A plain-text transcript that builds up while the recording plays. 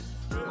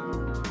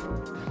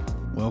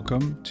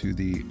Welcome to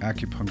the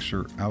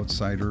Acupuncture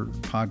Outsider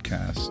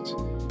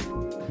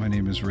podcast. My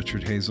name is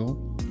Richard Hazel,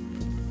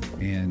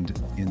 and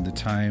in the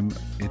time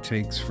it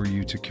takes for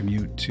you to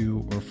commute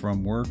to or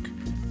from work,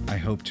 I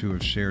hope to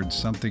have shared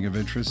something of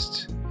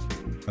interest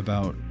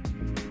about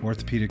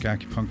orthopedic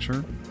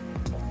acupuncture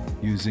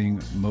using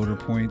motor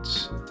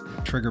points,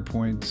 trigger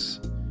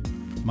points,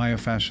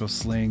 myofascial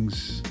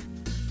slings,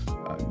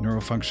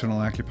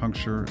 neurofunctional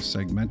acupuncture,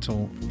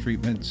 segmental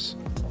treatments,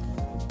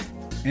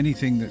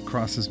 anything that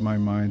crosses my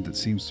mind that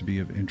seems to be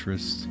of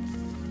interest.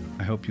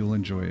 I hope you'll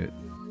enjoy it.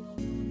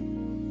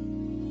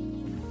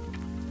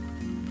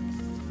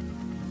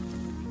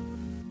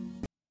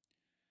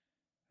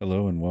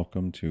 Hello and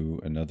welcome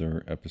to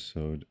another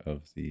episode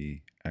of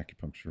the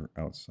Acupuncture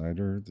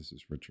Outsider. This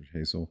is Richard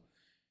Hazel,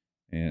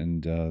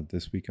 and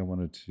this week I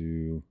wanted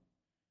to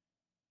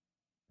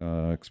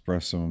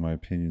express some of my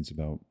opinions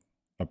about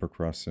upper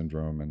cross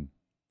syndrome and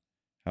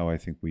how I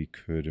think we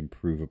could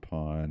improve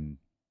upon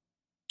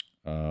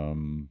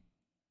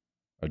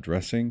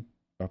addressing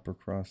upper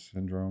cross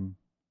syndrome.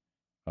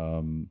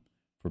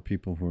 For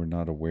people who are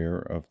not aware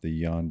of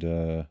the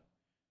Yanda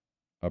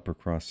upper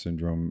cross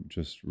syndrome,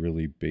 just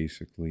really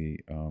basically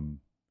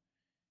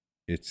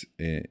it's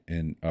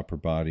an upper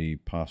body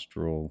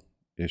postural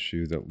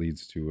issue that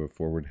leads to a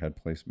forward head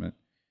placement.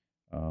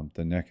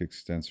 The neck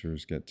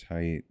extensors get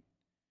tight,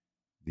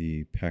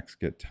 the pecs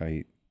get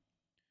tight,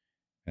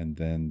 and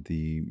then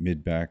the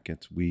mid-back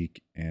gets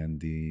weak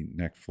and the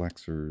neck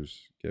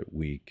flexors get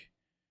weak.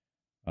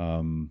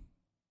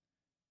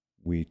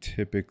 We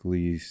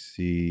typically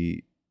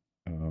see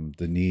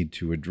the need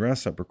to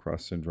address upper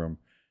cross syndrome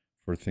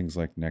for things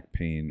like neck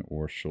pain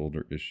or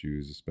shoulder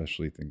issues,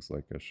 especially things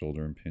like a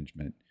shoulder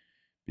impingement,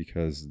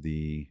 because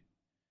the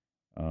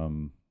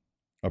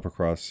upper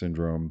cross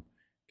syndrome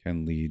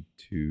can lead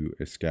to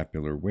a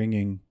scapular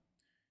winging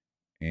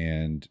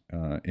and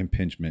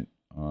impingement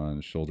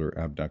on shoulder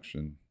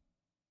abduction.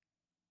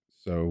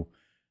 So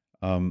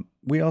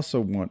we also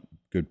want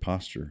good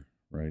posture,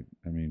 right?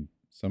 I mean,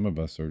 some of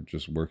us are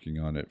just working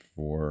on it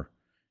for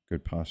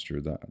good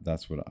posture.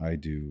 That's what I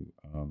do.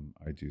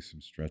 I do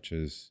some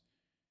stretches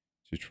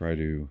to try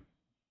to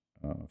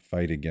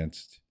fight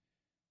against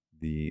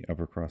the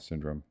upper cross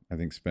syndrome. I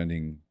think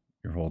spending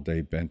your whole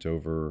day bent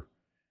over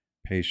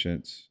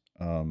patients,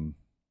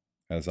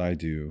 as I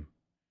do,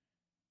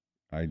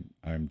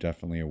 I'm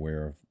definitely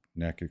aware of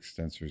neck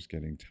extensors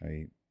getting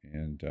tight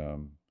and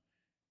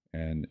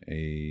an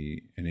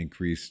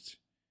increased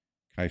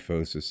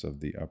kyphosis of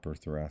the upper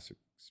thoracic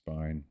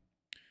spine.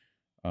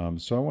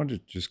 So I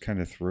wanted to just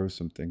kind of throw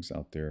some things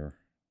out there.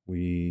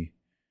 We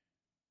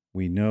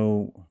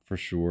know for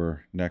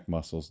sure neck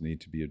muscles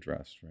need to be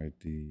addressed, right?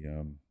 The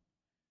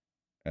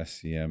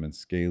SCM and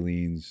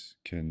scalenes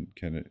can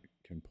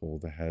pull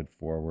the head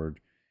forward,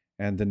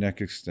 and the neck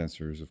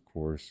extensors, of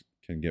course,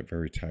 can get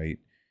very tight,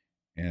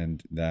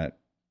 and that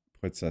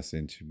puts us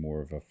into more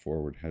of a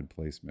forward head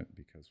placement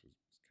because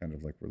it's kind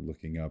of like we're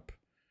looking up.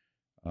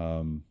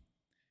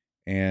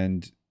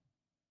 And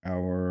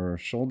our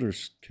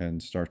shoulders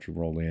can start to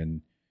roll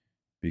in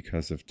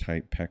because of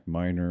tight pec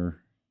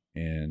minor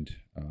and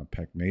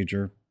pec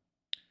major.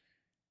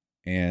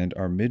 And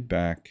our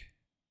mid-back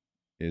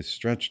is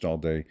stretched all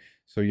day.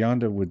 So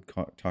Yanda would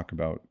talk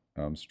about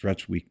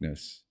stretch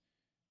weakness.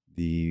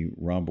 The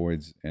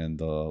rhomboids and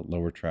the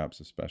lower traps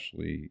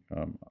especially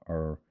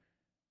are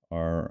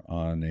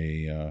on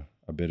a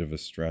bit of a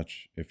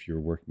stretch if you're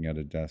working at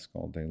a desk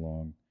all day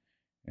long,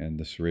 and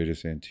the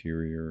serratus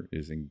anterior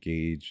is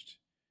engaged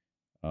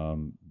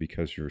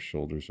because your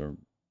shoulders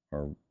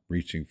are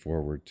reaching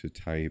forward to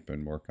type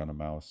and work on a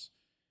mouse.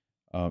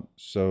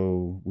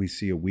 So we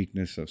see a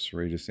weakness of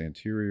serratus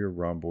anterior,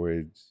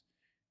 rhomboids,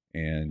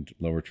 and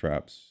lower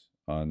traps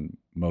on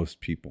most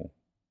people.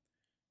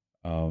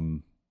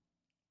 And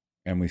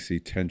we see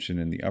tension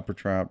in the upper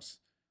traps,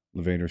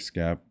 levator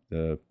scap,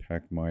 the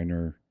pec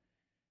minor,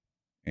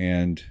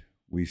 and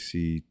we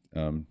see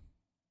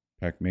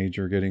pec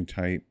major getting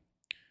tight.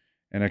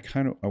 And I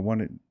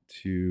wanted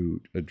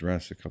to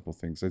address a couple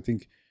things. I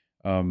think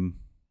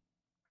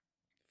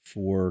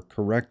for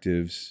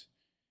correctives,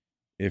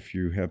 if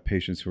you have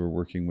patients who are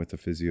working with a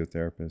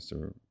physiotherapist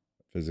or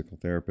physical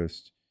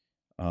therapist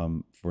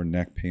for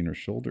neck pain or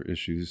shoulder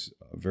issues,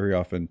 very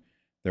often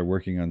they're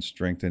working on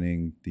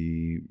strengthening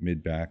the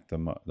mid-back,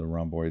 the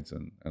rhomboids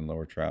and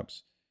lower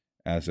traps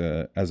as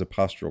a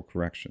postural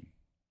correction.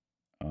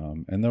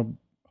 And they'll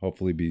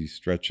hopefully be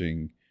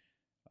stretching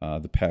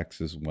the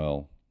pecs as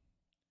well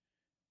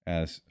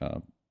as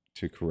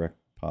to correct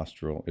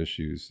postural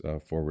issues,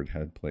 forward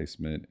head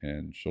placement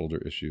and shoulder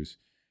issues.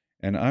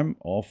 And I'm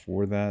all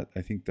for that.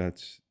 I think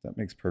that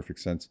makes perfect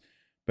sense.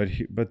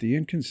 But the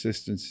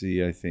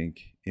inconsistency, I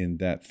think, in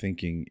that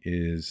thinking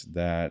is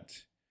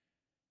that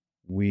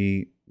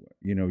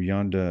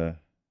Yanda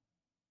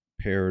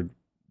paired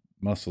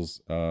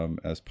muscles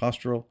as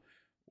postural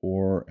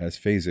or as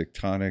phasic,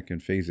 tonic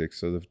and phasic.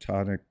 So the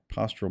tonic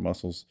postural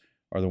muscles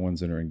are the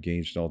ones that are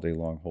engaged all day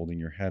long, holding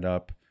your head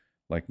up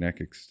like neck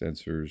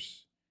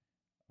extensors.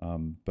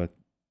 But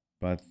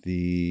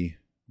the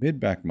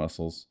mid-back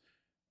muscles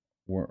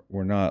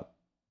were not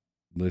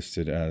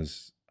listed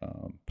as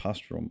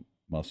postural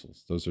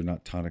muscles. Those are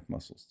not tonic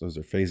muscles. Those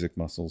are phasic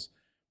muscles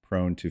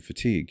prone to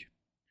fatigue.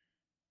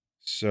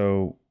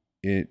 So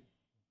it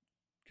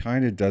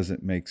kind of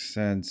doesn't make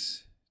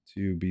sense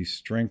to be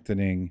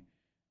strengthening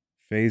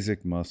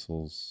phasic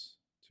muscles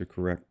to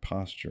correct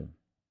posture,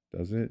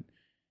 does it?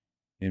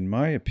 In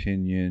my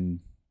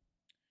opinion,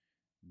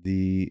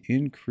 the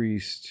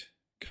increased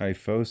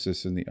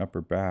kyphosis in the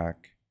upper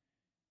back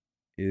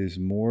is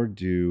more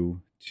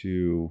due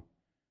to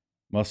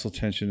muscle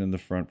tension in the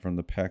front from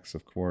the pecs,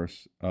 of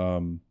course.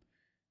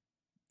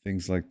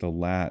 Things like the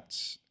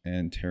lats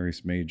and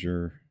teres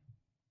major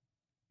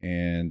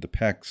and the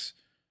pecs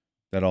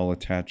that all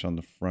attach on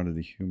the front of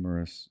the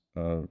humerus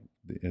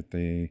at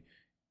the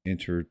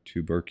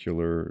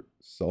intertubercular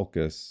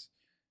sulcus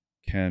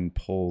can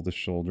pull the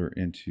shoulder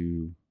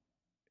into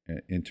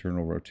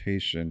internal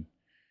rotation.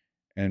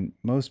 And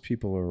most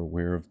people are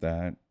aware of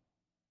that.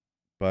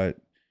 But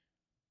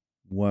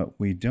what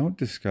we don't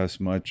discuss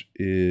much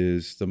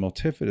is the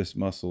multifidus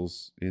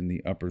muscles in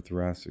the upper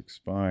thoracic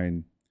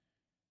spine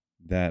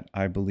that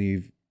I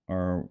believe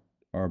are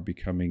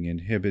becoming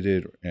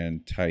inhibited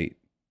and tight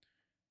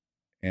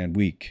and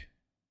weak,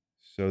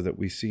 so that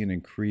we see an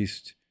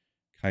increased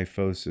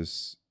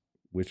kyphosis,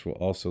 which will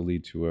also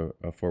lead to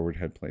a forward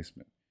head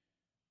placement.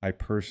 I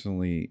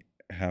personally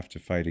have to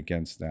fight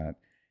against that,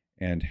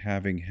 and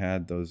having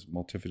had those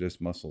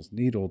multifidus muscles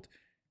needled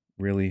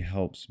really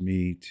helps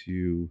me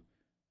to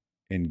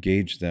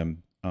engage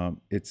them.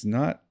 It's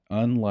not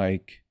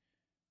unlike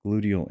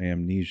gluteal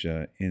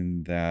amnesia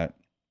in that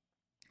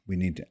we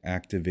need to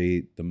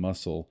activate the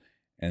muscle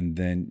and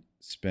then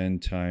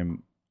spend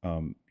time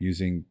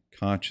using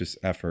conscious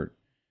effort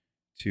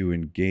to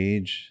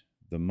engage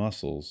the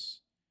muscles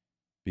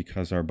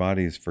because our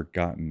body has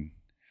forgotten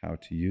how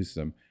to use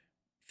them.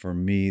 For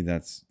me,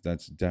 that's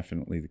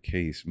definitely the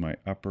case. My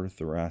upper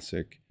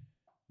thoracic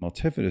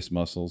multifidus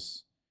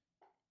muscles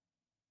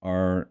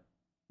were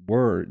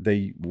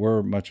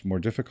much more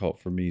difficult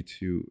for me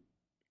to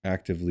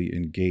actively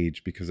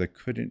engage because I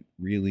couldn't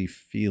really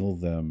feel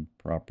them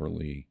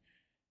properly.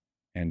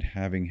 And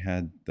having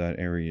had that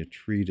area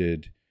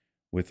treated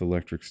with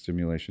electric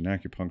stimulation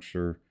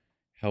acupuncture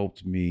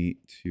helped me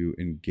to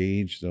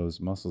engage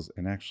those muscles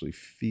and actually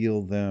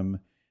feel them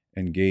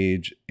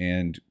engage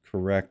and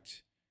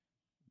correct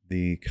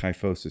the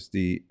kyphosis,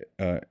 the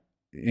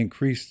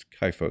increased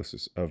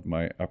kyphosis of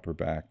my upper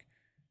back.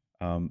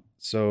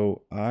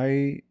 So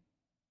I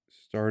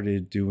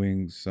started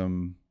doing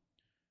some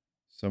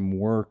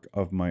work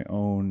of my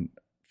own,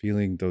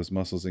 feeling those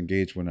muscles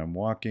engage when I'm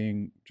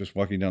walking, just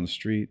walking down the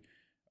street,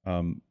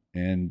 and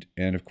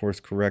of course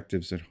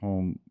correctives at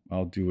home.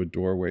 I'll do a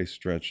doorway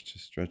stretch to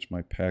stretch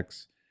my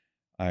pecs.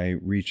 I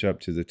reach up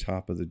to the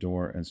top of the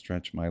door and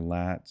stretch my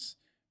lats,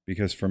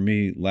 because for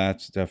me,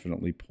 lats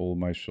definitely pull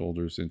my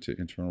shoulders into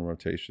internal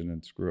rotation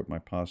and screw up my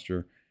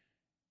posture.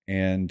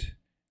 And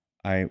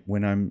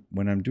when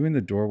I'm doing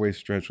the doorway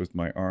stretch with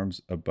my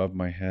arms above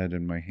my head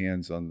and my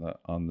hands on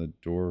the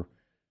door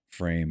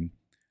frame,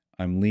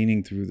 I'm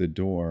leaning through the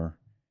door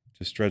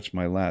to stretch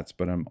my lats,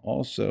 but I'm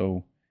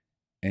also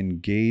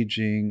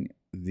engaging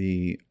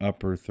the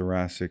upper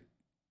thoracic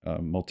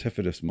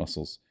multifidus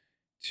muscles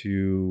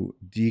to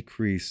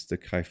decrease the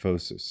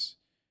kyphosis.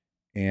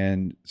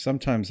 And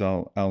sometimes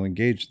I'll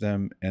engage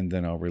them and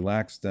then I'll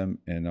relax them,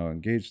 and I'll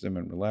engage them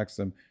and relax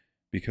them,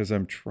 because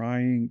I'm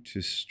trying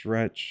to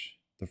stretch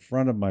the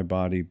front of my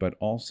body, but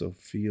also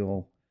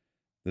feel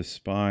the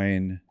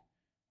spine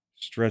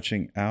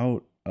stretching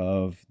out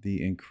of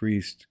the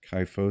increased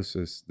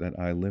kyphosis that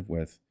I live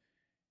with.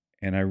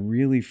 And I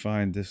really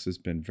find this has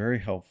been very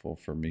helpful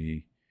for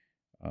me.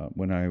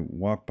 When I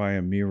walk by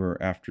a mirror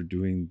after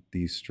doing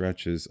these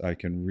stretches, I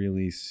can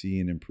really see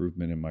an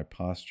improvement in my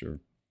posture.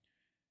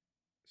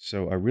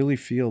 So I really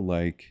feel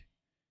like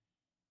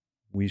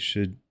we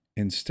should,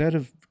 instead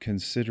of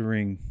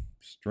considering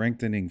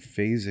strengthening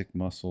phasic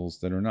muscles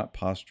that are not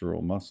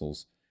postural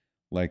muscles,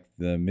 like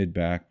the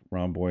mid-back,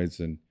 rhomboids,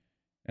 and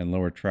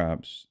lower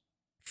traps,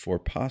 for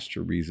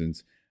posture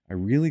reasons, I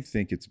really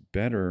think it's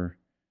better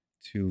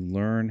to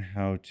learn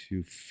how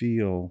to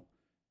feel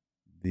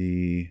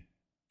the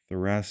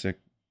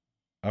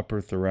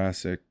upper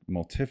thoracic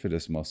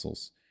multifidus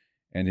muscles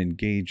and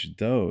engage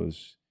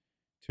those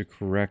to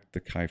correct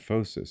the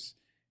kyphosis.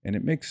 And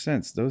it makes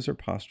sense. Those are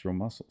postural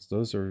muscles.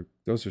 Those are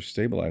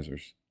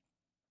stabilizers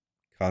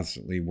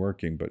constantly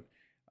working. But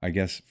I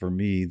guess for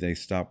me, they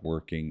stop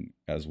working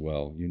as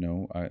well.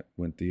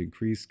 When the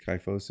increased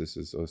kyphosis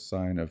is a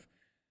sign of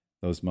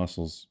those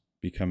muscles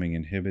becoming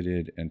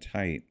inhibited and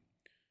tight.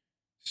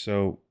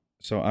 So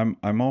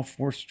I'm all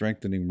for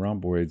strengthening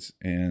rhomboids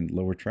and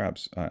lower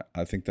traps.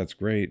 I think that's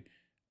great,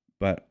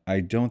 but I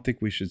don't think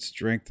we should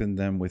strengthen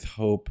them with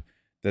hope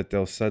that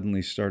they'll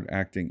suddenly start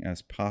acting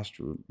as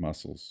posture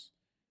muscles,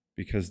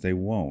 because they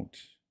won't.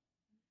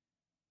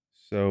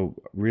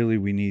 So really,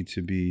 we need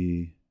to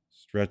be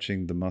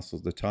stretching the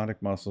muscles, the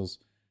tonic muscles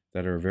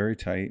that are very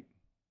tight,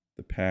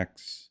 the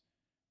pecs,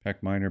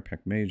 pec minor, pec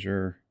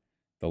major,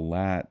 the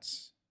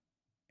lats,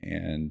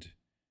 and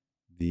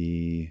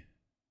the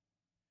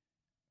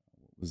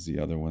what was the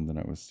other one that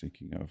I was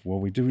thinking of? Well,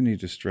 we do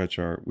need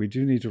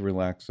to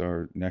relax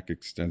our neck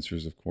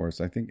extensors, of course.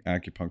 I think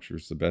acupuncture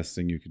is the best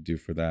thing you could do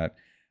for that.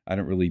 I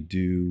don't really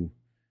do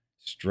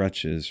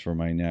stretches for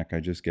my neck.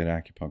 I just get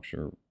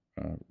acupuncture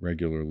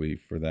regularly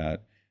for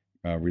that,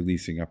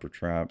 releasing upper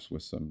traps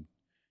with some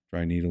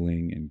dry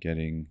needling and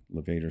getting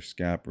levator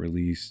scap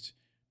released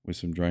with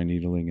some dry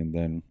needling, and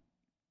then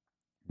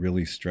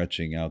really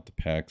stretching out the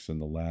pecs and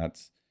the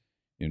lats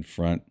in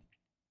front.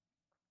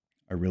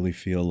 I really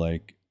feel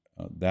like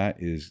that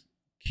is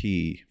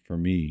key for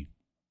me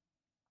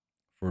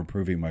for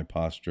improving my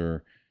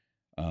posture,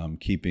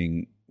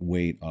 keeping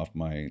weight off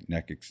my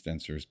neck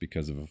extensors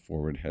because of a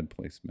forward head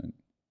placement.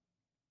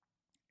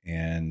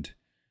 And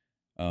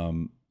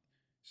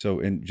so,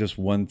 and just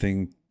one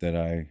thing that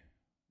I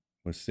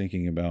was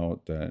thinking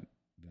about that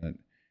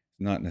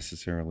not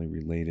necessarily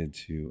related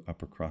to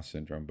upper cross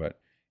syndrome, but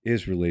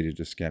is related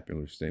to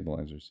scapular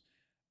stabilizers.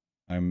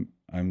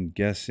 I'm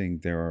guessing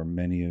there are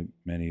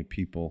many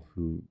people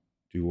who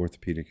do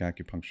orthopedic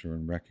acupuncture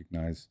and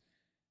recognize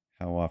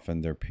how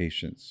often their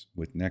patients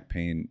with neck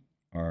pain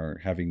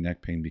are having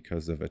neck pain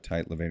because of a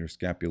tight levator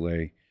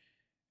scapulae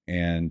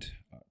and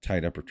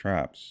tight upper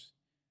traps.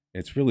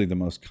 It's really the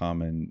most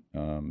common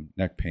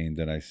neck pain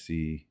that I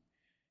see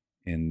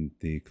in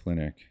the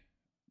clinic.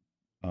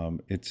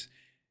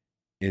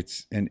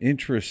 It's an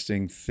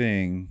interesting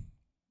thing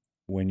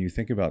when you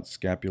think about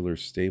scapular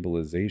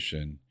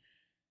stabilization,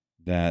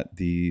 that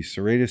the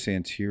serratus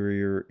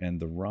anterior and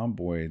the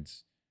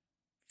rhomboids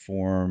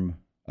form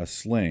a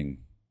sling.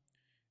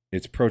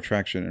 It's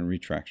protraction and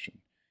retraction.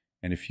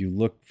 And if you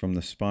look from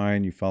the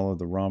spine, you follow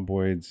the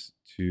rhomboids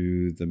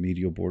to the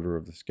medial border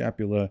of the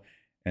scapula,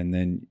 and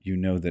then you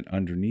know that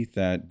underneath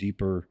that,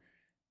 deeper,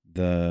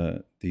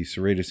 the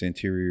serratus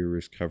anterior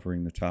is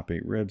covering the top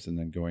 8 ribs, and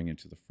then going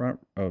into the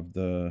front of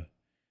the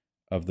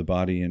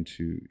body,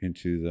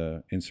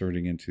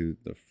 inserting into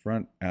the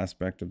front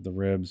aspect of the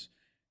ribs,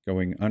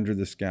 going under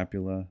the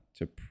scapula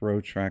to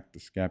protract the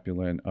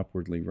scapula and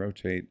upwardly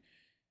rotate.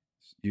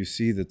 You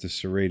see that the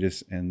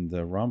serratus and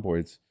the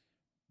rhomboids,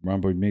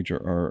 rhomboid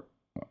major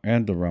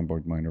and the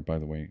rhomboid minor, by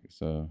the way,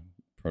 is a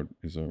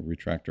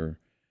retractor.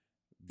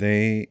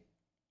 They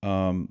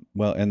and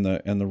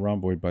the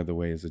rhomboid, by the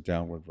way, is a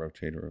downward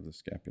rotator of the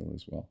scapula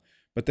as well.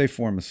 But they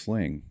form a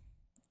sling.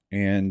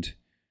 And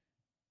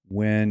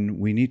when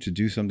we need to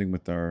do something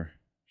with our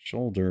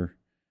shoulder,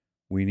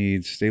 we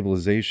need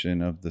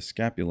stabilization of the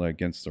scapula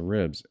against the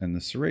ribs. And the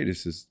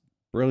serratus is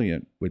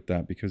brilliant with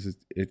that because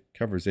it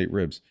covers 8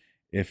 ribs.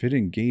 If it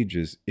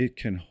engages, it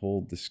can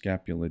hold the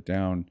scapula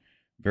down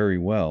very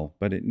well,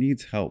 but it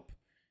needs help.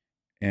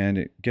 And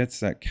it gets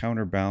that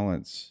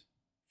counterbalance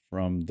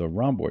from the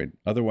rhomboid.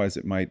 Otherwise,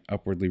 it might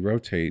upwardly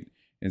rotate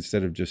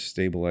instead of just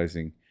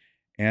stabilizing.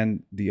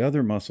 And the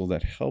other muscle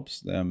that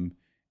helps them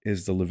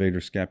is the levator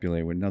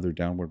scapulae with another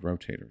downward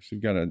rotator. So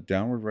you've got a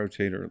downward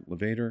rotator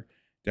levator,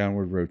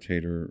 downward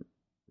rotator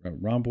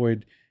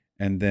rhomboid,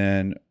 and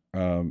then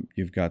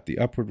you've got the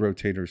upward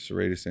rotator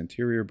serratus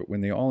anterior. But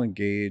when they all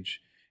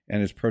engage,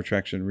 and it's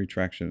protraction and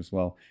retraction as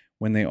well,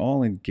 when they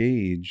all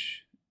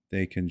engage,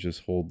 they can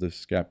just hold the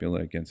scapula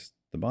against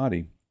the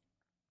body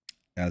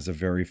as a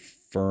very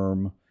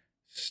firm,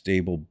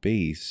 stable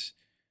base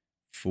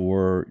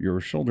for your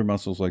shoulder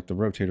muscles like the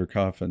rotator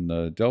cuff and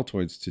the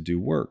deltoids to do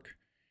work.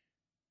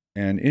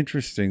 And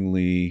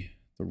interestingly,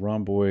 the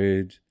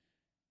rhomboids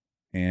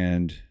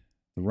and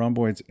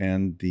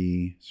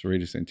the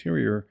serratus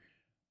anterior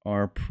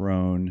are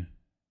prone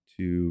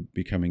to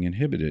becoming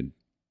inhibited,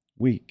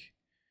 weak,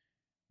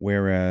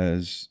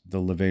 whereas the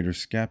levator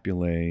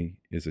scapulae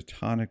is a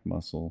tonic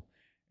muscle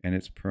and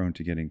it's prone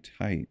to getting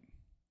tight.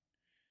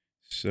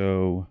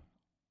 So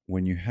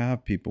when you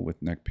have people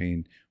with neck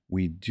pain,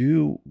 we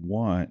do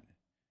want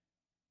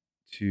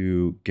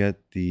to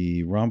get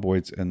the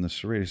rhomboids and the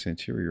serratus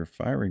anterior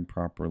firing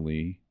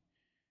properly,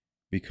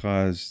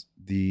 because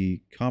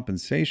the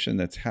compensation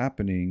that's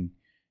happening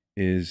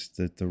is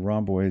that the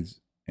rhomboids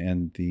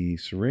and the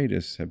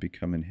serratus have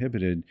become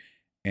inhibited,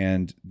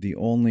 and the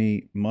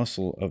only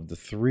muscle of the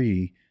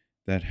 3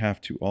 that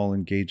have to all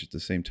engage at the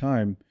same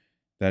time,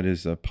 that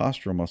is a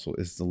postural muscle,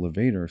 is the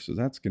levator. So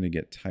that's going to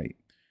get tight.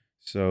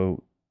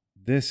 So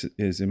this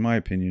is, in my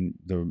opinion,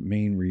 the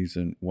main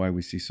reason why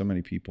we see so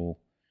many people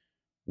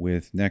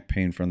with neck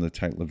pain from the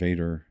tight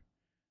levator,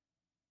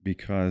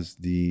 because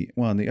the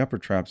upper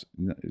traps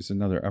is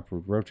another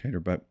upward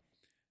rotator, but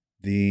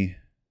the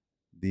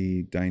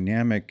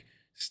dynamic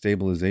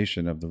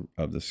stabilization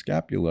of the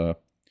scapula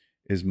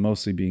is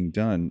mostly being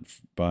done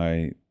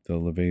by the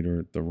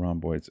levator, the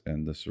rhomboids,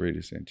 and the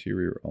serratus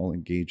anterior all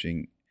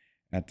engaging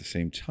at the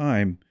same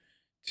time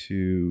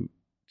to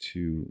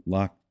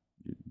lock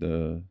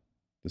the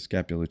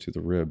scapula to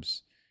the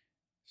ribs.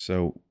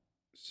 So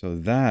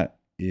that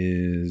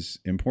is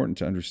important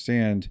to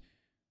understand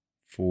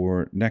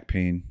for neck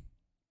pain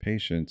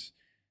patients.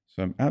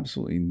 So I'm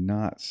absolutely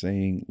not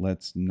saying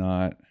let's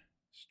not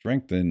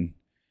strengthen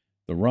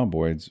the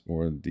rhomboids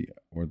or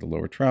the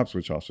lower traps,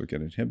 which also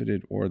get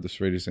inhibited, or the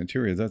serratus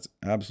anterior. That's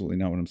absolutely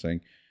not what I'm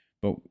saying.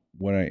 But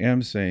what I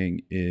am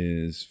saying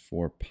is,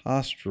 for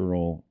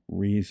postural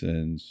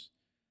reasons,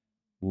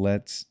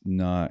 let's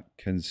not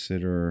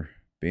consider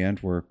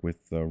band work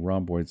with the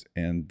rhomboids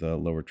and the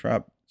lower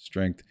trap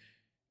strength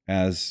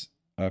as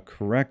a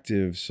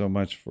corrective so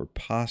much for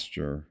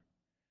posture,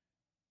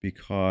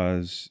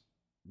 because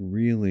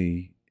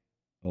really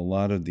a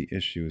lot of the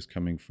issue is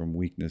coming from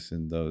weakness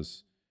in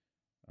those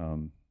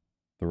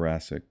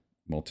thoracic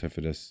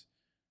multifidus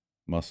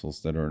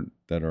muscles that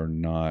are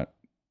not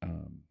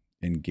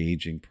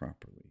engaging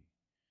properly.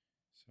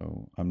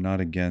 So I'm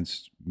not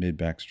against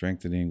mid-back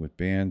strengthening with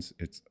bands.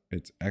 It's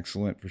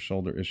excellent for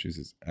shoulder issues.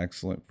 It's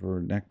excellent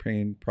for neck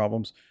pain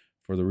problems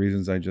for the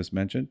reasons I just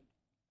mentioned.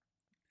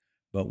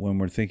 But when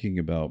we're thinking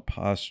about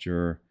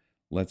posture,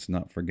 let's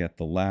not forget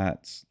the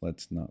lats.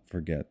 Let's not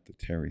forget the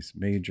teres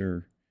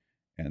major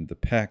and the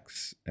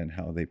pecs and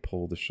how they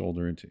pull the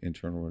shoulder into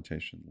internal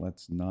rotation.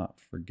 Let's not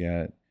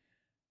forget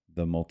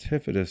the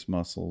multifidus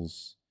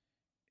muscles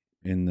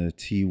in the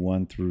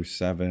T1 through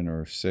 7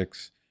 or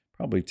 6,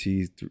 probably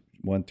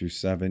T1 through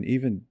 7,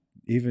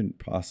 even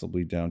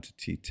possibly down to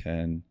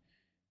T10.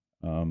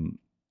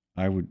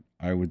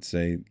 I would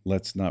say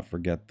let's not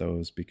forget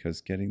those,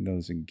 because getting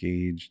those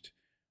engaged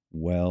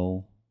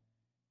well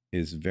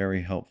is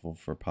very helpful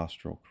for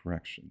postural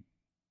correction.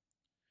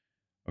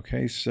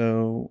 Okay,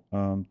 so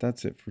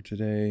that's it for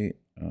today.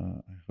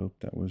 I hope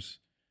that was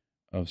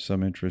of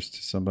some interest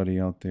to somebody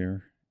out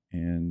there,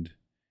 and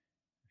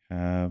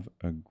have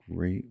a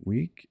great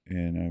week,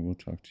 and I will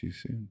talk to you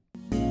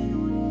soon.